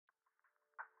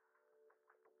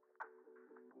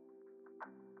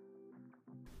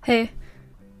Hey,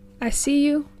 I see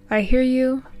you, I hear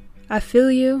you, I feel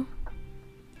you.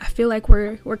 I feel like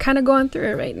we're kind of going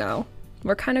through it right now.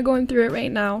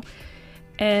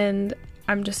 And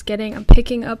I'm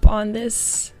picking up on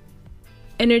this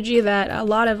energy that a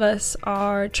lot of us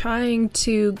are trying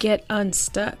to get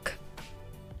unstuck,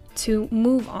 to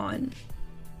move on.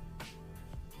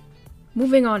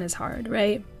 Moving on is hard,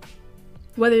 right?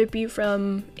 Whether it be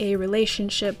from a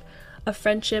relationship, a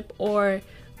friendship, or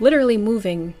literally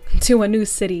moving to a new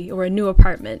city or a new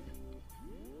apartment.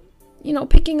 You know,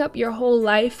 picking up your whole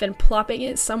life and plopping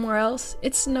it somewhere else,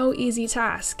 it's no easy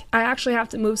task. I actually have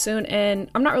to move soon,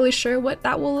 and I'm not really sure what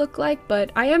that will look like,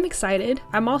 but I am excited.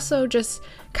 I'm also just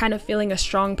kind of feeling a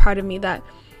strong part of me that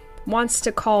wants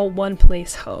to call one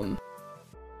place home.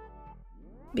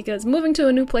 Because moving to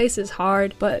a new place is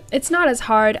hard, but it's not as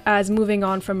hard as moving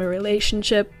on from a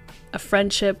relationship, a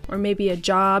friendship, or maybe a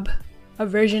job, a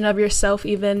version of yourself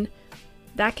even.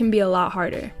 That can be a lot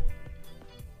harder.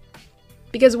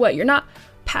 Because you're not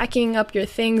packing up your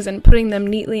things and putting them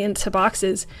neatly into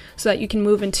boxes so that you can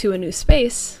move into a new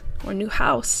space or new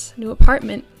house, new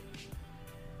apartment.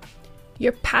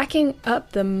 You're packing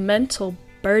up the mental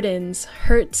burdens,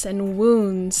 hurts, and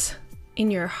wounds in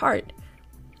your heart,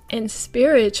 and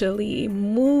spiritually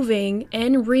moving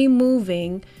and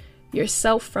removing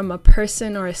yourself from a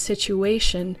person or a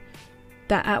situation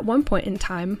that at one point in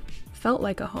time felt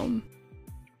like a home.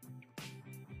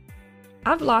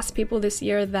 I've lost people this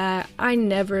year that I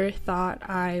never thought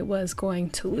I was going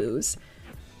to lose.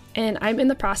 And I'm in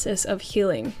the process of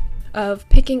healing, of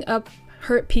picking up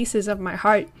hurt pieces of my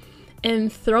heart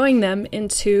and throwing them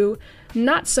into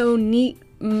not so neat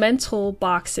mental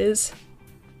boxes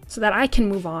so that I can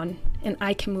move on and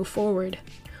I can move forward.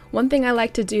 One thing I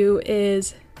like to do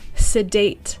is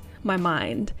sedate my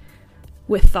mind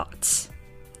with thoughts.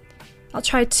 I'll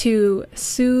try to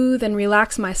soothe and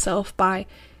relax myself by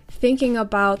thinking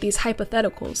about these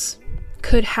hypotheticals.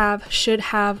 Could have, should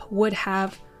have, would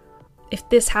have. If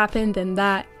this happened, then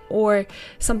that. Or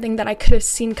something that I could have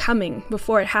seen coming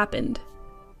before it happened.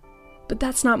 But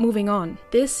that's not moving on.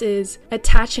 This is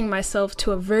attaching myself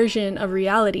to a version of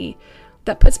reality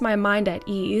that puts my mind at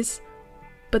ease.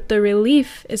 But the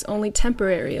relief is only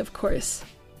temporary, of course.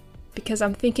 Because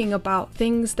I'm thinking about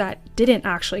things that didn't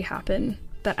actually happen,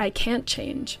 that I can't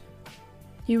change.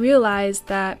 You realize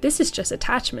that this is just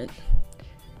attachment.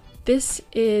 This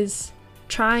is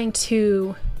trying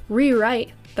to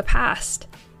rewrite the past.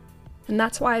 And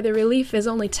that's why the relief is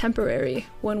only temporary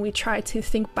when we try to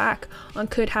think back on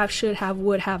could have, should have,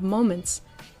 would have moments.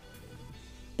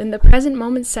 Then the present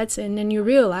moment sets in and you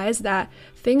realize that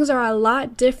things are a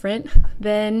lot different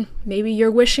than maybe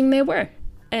you're wishing they were.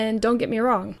 And don't get me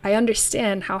wrong, I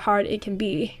understand how hard it can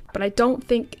be, but I don't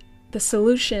think the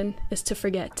solution is to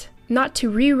forget. Not to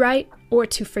rewrite or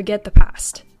to forget the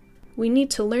past. We need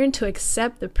to learn to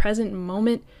accept the present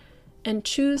moment and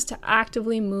choose to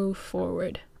actively move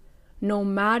forward, no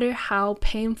matter how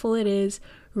painful it is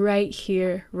right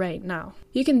here, right now.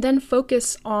 You can then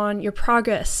focus on your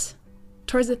progress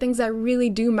towards the things that really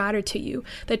do matter to you,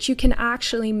 that you can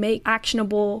actually make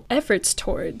actionable efforts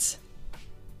towards.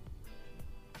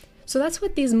 So that's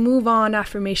what these move on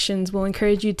affirmations will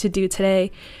encourage you to do today,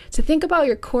 to think about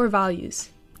your core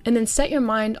values. And then set your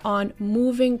mind on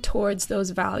moving towards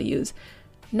those values.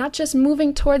 Not just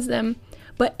moving towards them,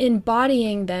 but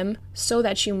embodying them so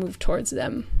that you move towards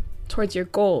them. Towards your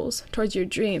goals, towards your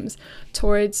dreams,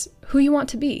 towards who you want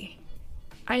to be.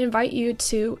 I invite you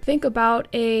to think about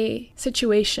a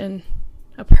situation,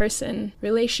 a person,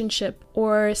 relationship,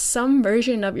 or some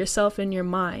version of yourself in your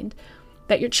mind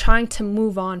that you're trying to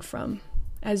move on from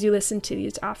as you listen to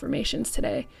these affirmations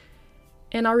today.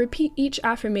 And I'll repeat each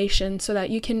affirmation so that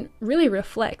you can really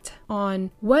reflect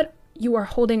on what you are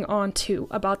holding on to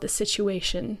about the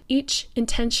situation. Each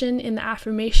intention in the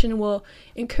affirmation will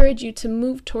encourage you to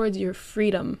move towards your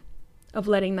freedom of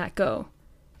letting that go,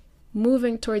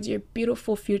 moving towards your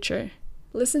beautiful future.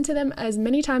 Listen to them as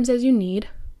many times as you need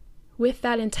with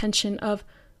that intention of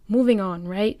moving on,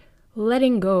 right?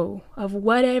 Letting go of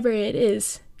whatever it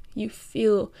is you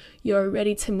feel you're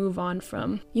ready to move on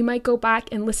from. You might go back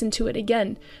and listen to it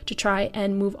again to try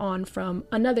and move on from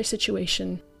another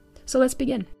situation. So let's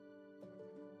begin.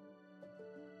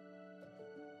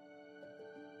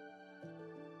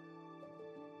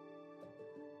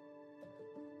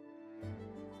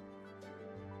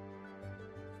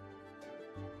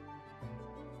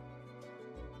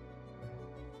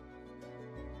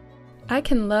 I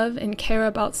can love and care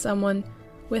about someone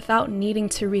without needing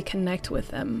to reconnect with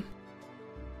them.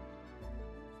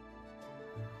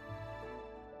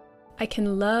 I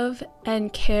can love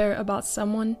and care about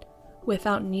someone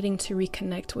without needing to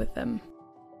reconnect with them.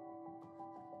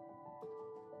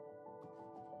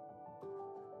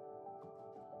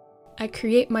 I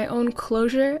create my own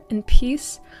closure and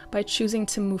peace by choosing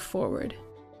to move forward.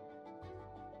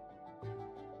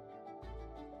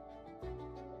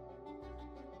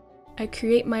 I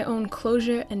create my own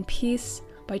closure and peace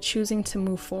by choosing to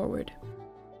move forward.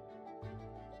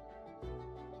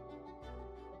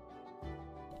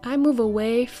 I move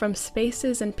away from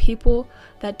spaces and people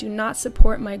that do not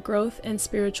support my growth and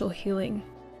spiritual healing.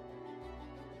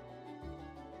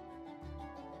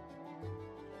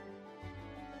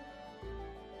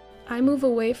 I move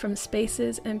away from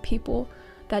spaces and people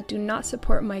that do not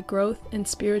support my growth and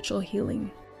spiritual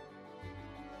healing.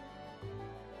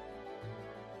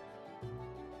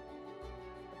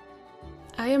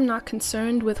 I am not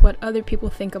concerned with what other people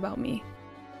think about me.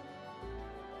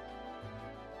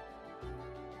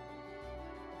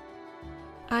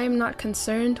 I am not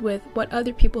concerned with what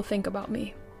other people think about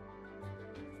me.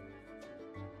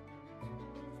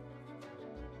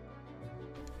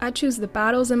 I choose the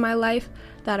battles in my life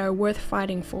that are worth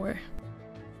fighting for.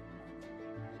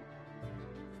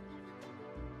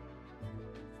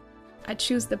 I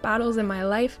choose the battles in my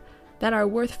life that are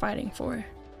worth fighting for.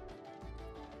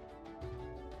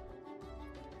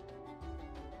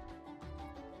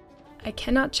 I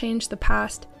cannot change the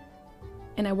past,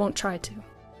 and I won't try to.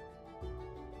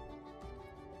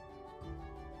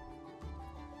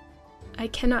 I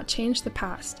cannot change the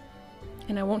past,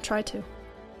 and I won't try to.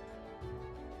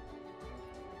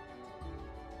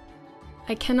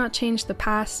 I cannot change the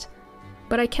past,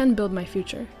 but I can build my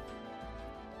future.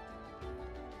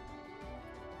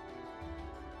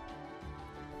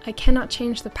 I cannot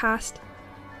change the past,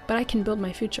 but I can build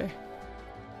my future.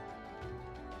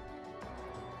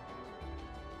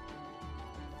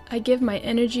 I give my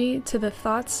energy to the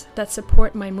thoughts that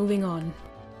support my moving on.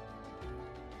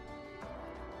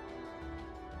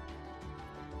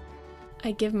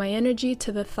 I give my energy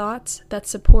to the thoughts that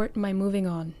support my moving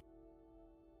on.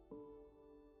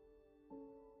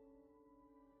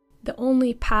 The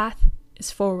only path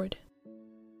is forward.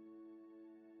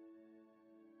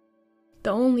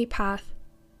 The only path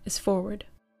is forward.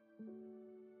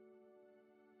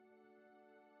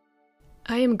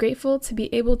 I am grateful to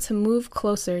be able to move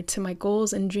closer to my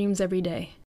goals and dreams every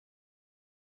day.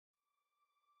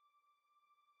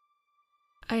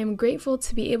 I am grateful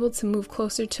to be able to move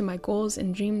closer to my goals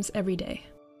and dreams every day.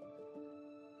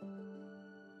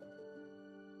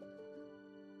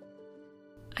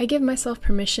 I give myself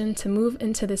permission to move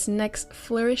into this next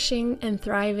flourishing and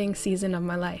thriving season of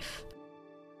my life.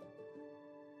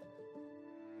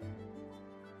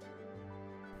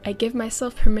 I give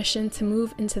myself permission to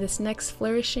move into this next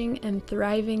flourishing and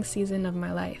thriving season of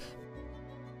my life.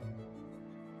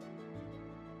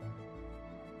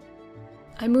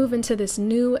 I move into this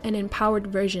new and empowered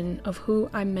version of who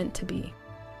I'm meant to be.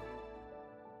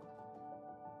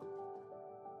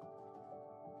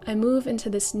 I move into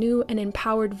this new and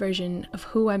empowered version of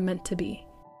who I'm meant to be.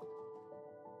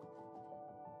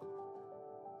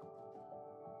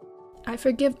 I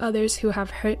forgive others who have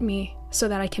hurt me so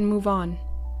that I can move on,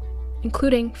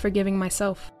 including forgiving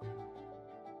myself.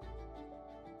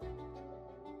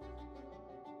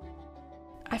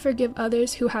 I forgive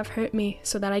others who have hurt me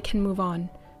so that I can move on,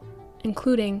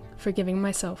 including forgiving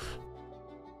myself.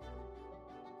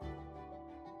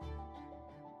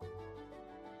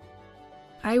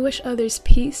 I wish others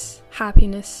peace,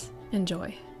 happiness, and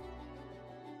joy.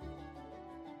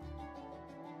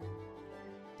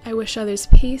 I wish others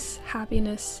peace,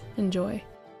 happiness, and joy.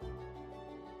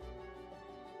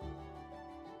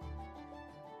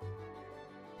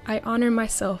 I honor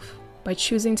myself by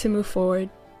choosing to move forward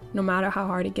no matter how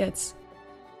hard it gets.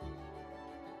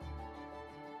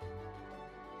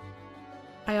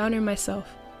 I honor myself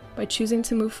by choosing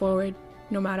to move forward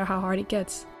no matter how hard it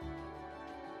gets.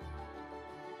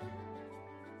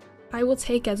 I will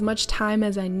take as much time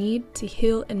as I need to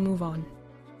heal and move on.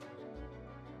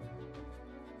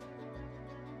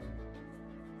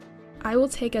 I will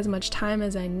take as much time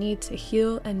as I need to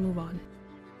heal and move on.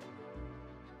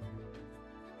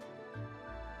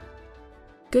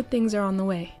 Good things are on the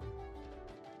way.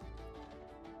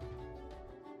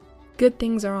 Good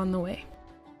things are on the way.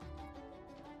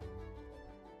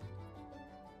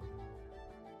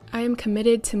 I am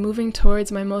committed to moving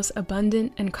towards my most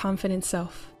abundant and confident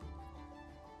self.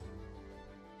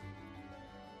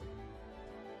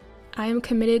 I am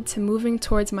committed to moving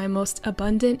towards my most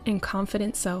abundant and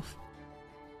confident self.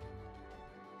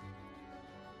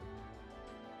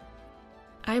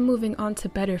 I am moving on to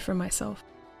better for myself.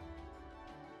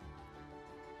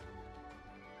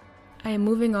 I am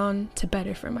moving on to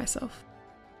better for myself.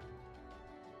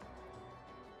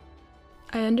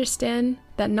 I understand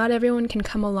that not everyone can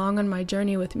come along on my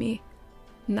journey with me,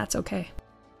 and that's okay.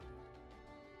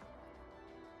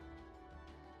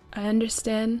 I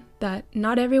understand that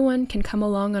not everyone can come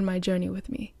along on my journey with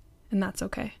me, and that's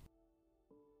okay.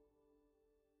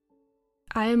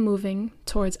 I am moving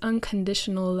towards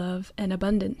unconditional love and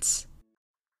abundance.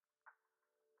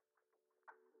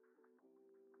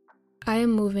 I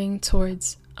am moving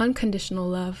towards unconditional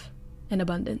love and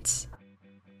abundance.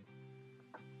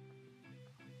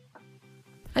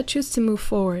 I choose to move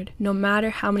forward no matter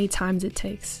how many times it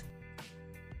takes.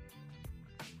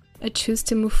 I choose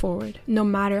to move forward no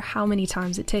matter how many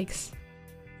times it takes.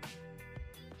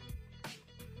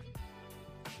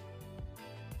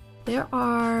 There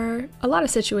are a lot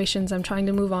of situations I'm trying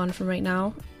to move on from right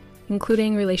now,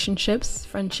 including relationships,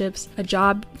 friendships, a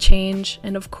job change,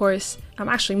 and of course, I'm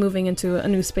actually moving into a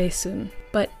new space soon.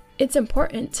 But it's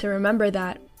important to remember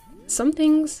that some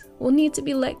things will need to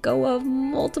be let go of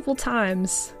multiple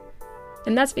times.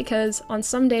 And that's because on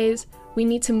some days, we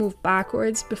need to move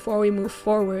backwards before we move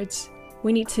forwards.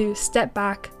 We need to step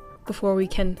back before we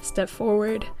can step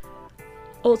forward.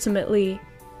 Ultimately,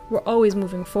 we're always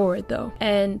moving forward though.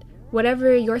 And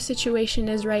whatever your situation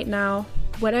is right now,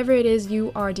 whatever it is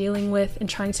you are dealing with and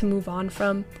trying to move on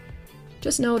from,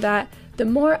 just know that the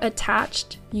more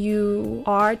attached you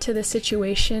are to the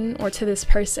situation or to this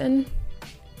person,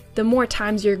 the more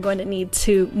times you're going to need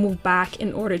to move back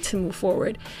in order to move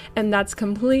forward. And that's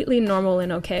completely normal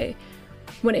and okay.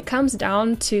 When it comes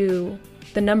down to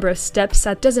the number of steps,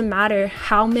 that doesn't matter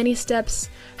how many steps,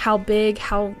 how big,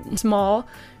 how small,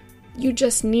 you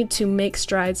just need to make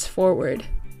strides forward,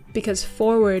 because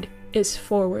forward is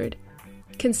forward.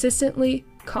 Consistently,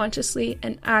 consciously,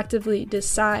 and actively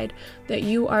decide that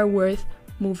you are worth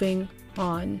moving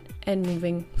on and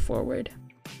moving forward.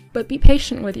 But be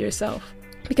patient with yourself,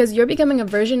 because you're becoming a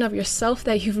version of yourself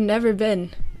that you've never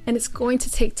been, and it's going to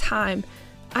take time.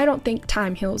 I don't think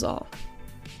time heals all.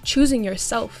 Choosing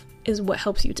yourself is what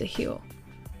helps you to heal.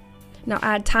 Now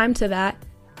add time to that.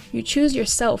 You choose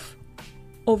yourself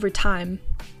over time,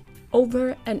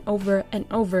 over and over and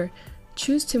over.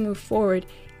 Choose to move forward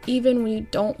even when you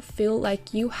don't feel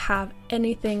like you have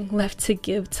anything left to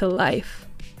give to life.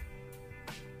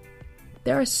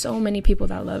 There are so many people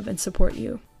that love and support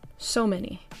you. So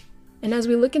many. And as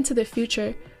we look into the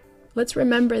future, let's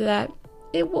remember that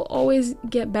it will always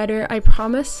get better, I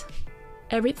promise.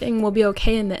 Everything will be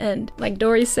okay in the end. Like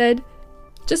Dory said,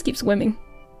 just keep swimming.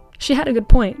 She had a good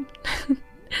point.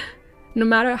 No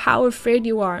matter how afraid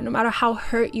you are, no matter how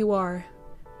hurt you are,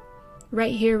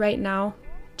 right here, right now,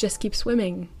 just keep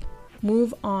swimming.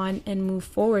 Move on and move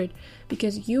forward,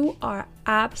 because you are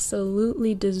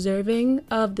absolutely deserving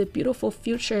of the beautiful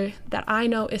future that I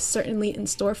know is certainly in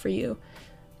store for you.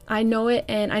 I know it,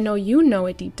 and I know you know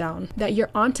it deep down, that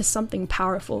you're onto something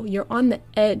powerful. You're on the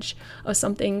edge of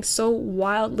something so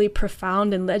wildly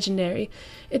profound and legendary.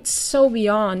 It's so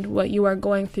beyond what you are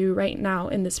going through right now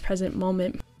in this present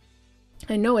moment.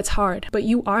 I know it's hard, but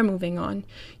you are moving on.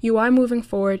 You are moving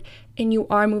forward, and you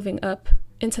are moving up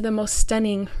into the most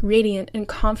stunning, radiant, and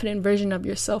confident version of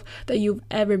yourself that you've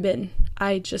ever been.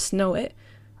 I just know it.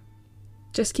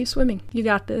 Just keep swimming. You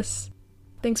got this.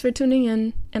 Thanks for tuning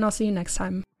in, and I'll see you next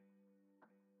time.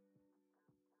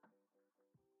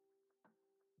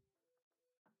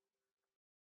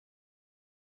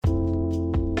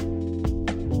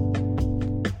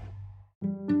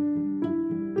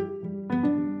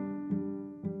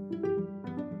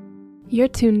 You're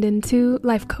tuned into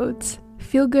Life Codes,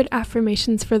 feel-good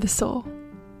affirmations for the soul.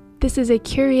 This is a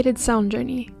curated sound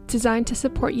journey designed to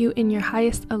support you in your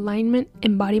highest alignment,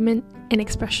 embodiment, and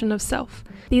expression of self.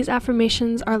 These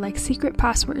affirmations are like secret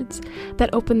passwords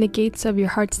that open the gates of your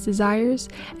heart's desires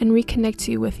and reconnect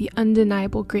you with the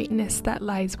undeniable greatness that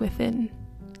lies within.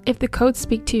 If the codes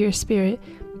speak to your spirit,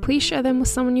 please share them with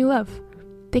someone you love.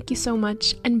 Thank you so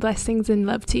much, and blessings and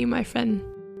love to you, my friend.